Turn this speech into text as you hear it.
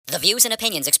The views and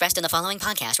opinions expressed in the following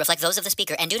podcast reflect those of the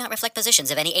speaker and do not reflect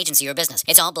positions of any agency or business.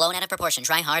 It's all blown out of proportion,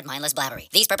 try-hard, mindless blabbery.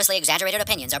 These purposely exaggerated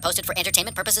opinions are posted for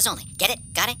entertainment purposes only. Get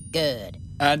it? Got it? Good.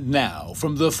 And now,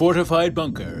 from the fortified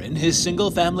bunker in his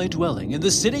single-family dwelling in the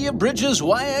city of Bridges,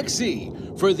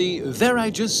 YXC, for the There I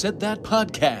Just Said That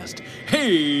podcast,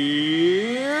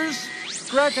 here's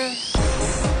Gregor.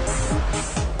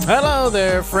 Hello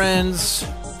there, friends.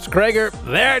 It's Gregor.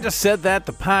 There I Just Said That,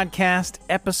 the podcast,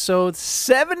 episode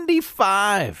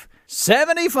 75.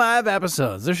 75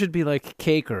 episodes. There should be like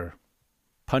cake or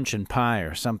punch and pie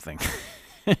or something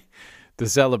to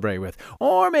celebrate with.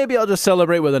 Or maybe I'll just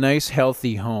celebrate with a nice,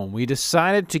 healthy home. We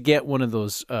decided to get one of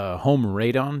those home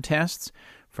radon tests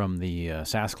from the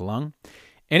Sask Lung.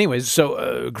 Anyways,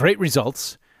 so great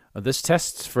results. This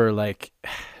test's for like,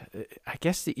 I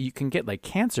guess that you can get like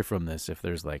cancer from this if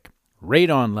there's like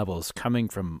radon levels coming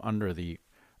from under the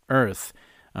earth.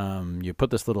 You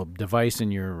put this little device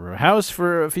in your house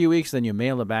for a few weeks, then you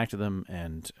mail it back to them,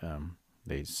 and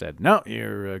they said, no,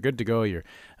 you're good to go. You're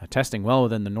testing well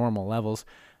within the normal levels.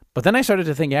 But then I started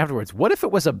to think afterwards, what if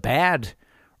it was a bad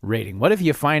rating? What if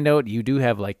you find out you do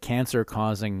have like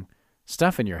cancer-causing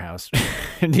stuff in your house?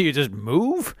 Do you just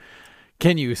move?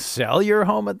 Can you sell your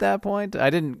home at that point? I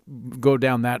didn't go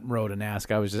down that road and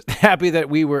ask. I was just happy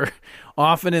that we were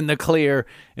often in the clear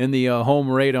in the home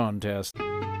radon test.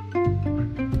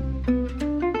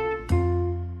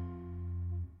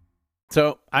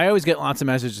 So I always get lots of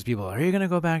messages. People, are you going to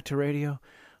go back to radio?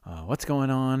 What's going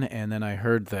on? And then I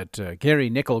heard that Gary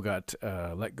Nickel got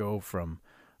let go from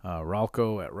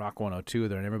Ralco at Rock 102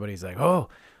 there, and everybody's like,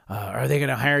 are they going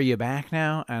to hire you back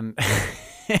now? And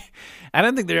I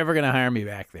don't think they're ever going to hire me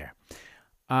back there.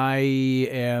 I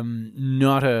am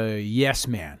not a yes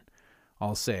man,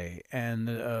 I'll say. And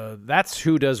that's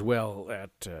who does well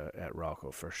at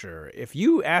Ralco for sure. If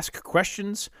you ask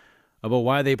questions about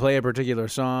why they play a particular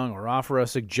song or offer a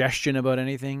suggestion about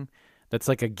anything that's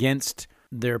like against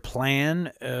their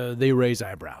plan, they raise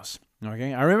eyebrows.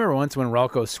 Okay, I remember once when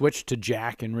Ralco switched to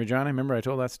Jack in Regina. Remember I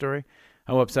told that story?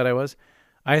 How upset I was?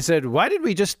 I said, why did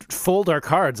we just fold our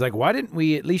cards? Like, why didn't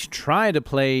we at least try to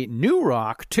play new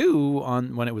rock, too,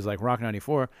 on when it was like Rock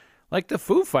 94, like the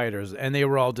Foo Fighters? And they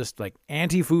were all just like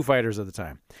anti-Foo Fighters at the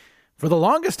time. For the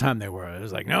longest time they were. It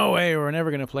was like, no way, we're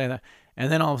never going to play that.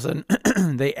 And then all of a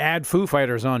sudden, they add Foo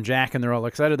Fighters on Jack, and they're all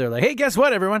excited. They're like, hey, guess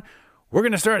what, everyone? We're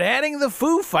going to start adding the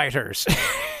Foo Fighters.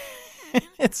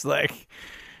 It's like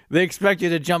they expect you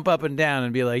to jump up and down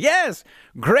and be like, yes,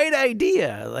 great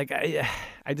idea. Like,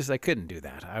 I couldn't do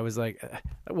that. I was like,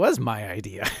 that was my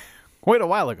idea quite a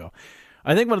while ago.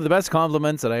 I think one of the best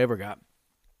compliments that I ever got,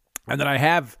 and that I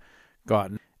have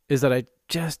gotten, is that I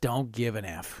just don't give an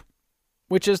F.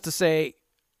 Which is to say,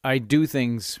 I do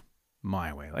things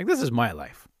my way. Like, this is my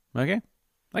life, okay?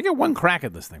 I get one crack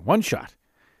at this thing, one shot.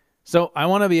 So I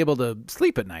want to be able to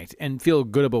sleep at night and feel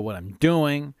good about what I'm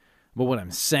doing, about what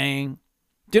I'm saying.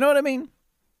 Do you know what I mean?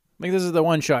 Like, this is the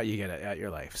one shot you get at your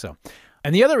life. So,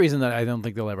 and the other reason that I don't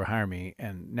think they'll ever hire me,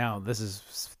 and now this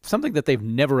is something that they've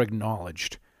never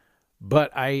acknowledged,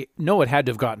 but I know it had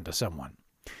to have gotten to someone.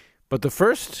 But the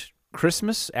first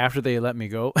Christmas after they let me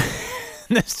go,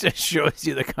 this just shows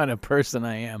you the kind of person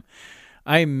I am.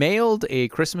 I mailed a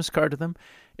Christmas card to them.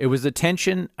 It was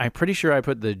attention. I'm pretty sure I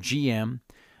put the GM,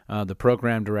 the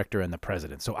program director, and the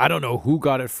president. So I don't know who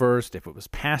got it first, if it was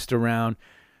passed around,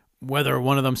 whether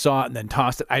one of them saw it and then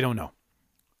tossed it. I don't know.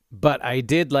 But I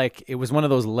did, like, it was one of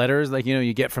those letters, like, you know,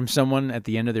 you get from someone at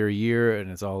the end of their year, and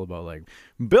it's all about, like,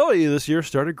 Billy this year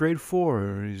started grade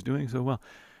 4, he's doing so well.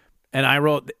 And I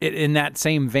wrote it in that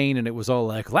same vein, and it was all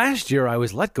like, last year I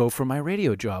was let go from my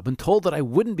radio job and told that I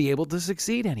wouldn't be able to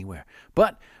succeed anywhere.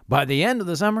 But by the end of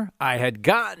the summer, I had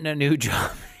gotten a new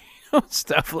job.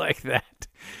 Stuff like that.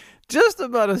 Just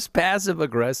about as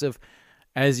passive-aggressive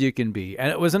as you can be.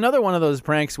 And it was another one of those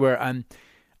pranks where I'm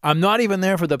not even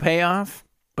there for the payoff,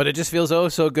 but it just feels oh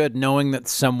so good knowing that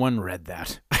someone read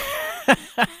that.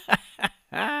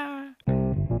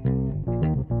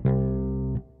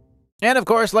 And of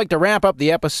course, I'd like to wrap up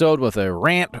the episode with a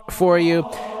rant for you.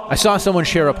 I saw someone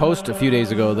share a post a few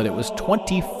days ago that it was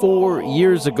 24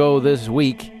 years ago this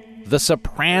week, The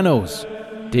Sopranos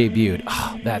debuted.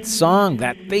 That song,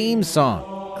 that theme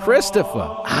song,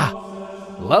 Christopher.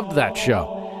 Loved that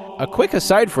show. A quick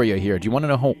aside for you here. Do you want to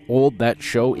know how old that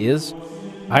show is?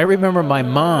 I remember my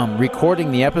mom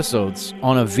recording the episodes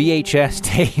on a VHS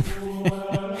tape.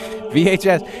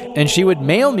 VHS. And she would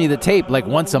mail me the tape like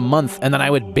once a month, and then I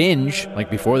would binge, like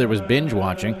before there was binge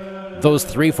watching, those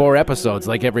 3-4 episodes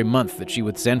like every month that she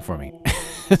would send for me.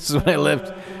 This is when I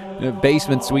lived in a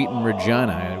basement suite in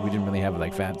Regina. We didn't really have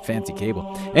like fancy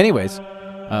cable. Anyways,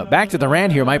 Back to the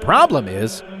rant here. My problem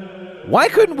is, why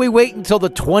couldn't we wait until the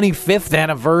 25th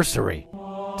anniversary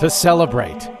to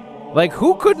celebrate? Like,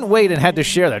 who couldn't wait and had to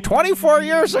share that? 24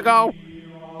 years ago,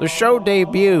 the show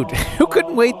debuted. Who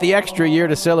couldn't wait the extra year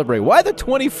to celebrate? Why the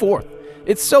 24th?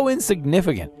 It's so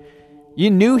insignificant. You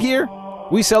new here?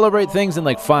 We celebrate things in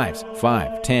like 5s.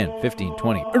 5, 10, 15,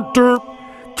 20.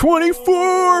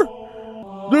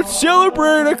 24! Let's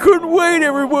celebrate! I couldn't wait,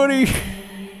 everybody!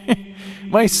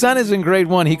 My son is in grade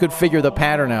 1. He could figure the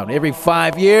pattern out. Every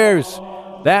 5 years.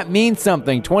 That means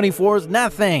something. 24 is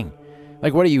nothing.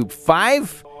 Like, what are you,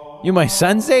 5? You my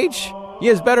son's age? He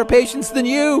has better patience than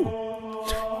you.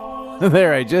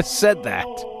 There, I just said that.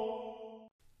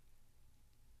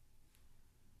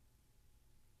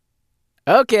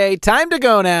 Okay, time to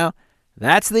go now.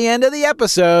 That's the end of the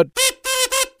episode.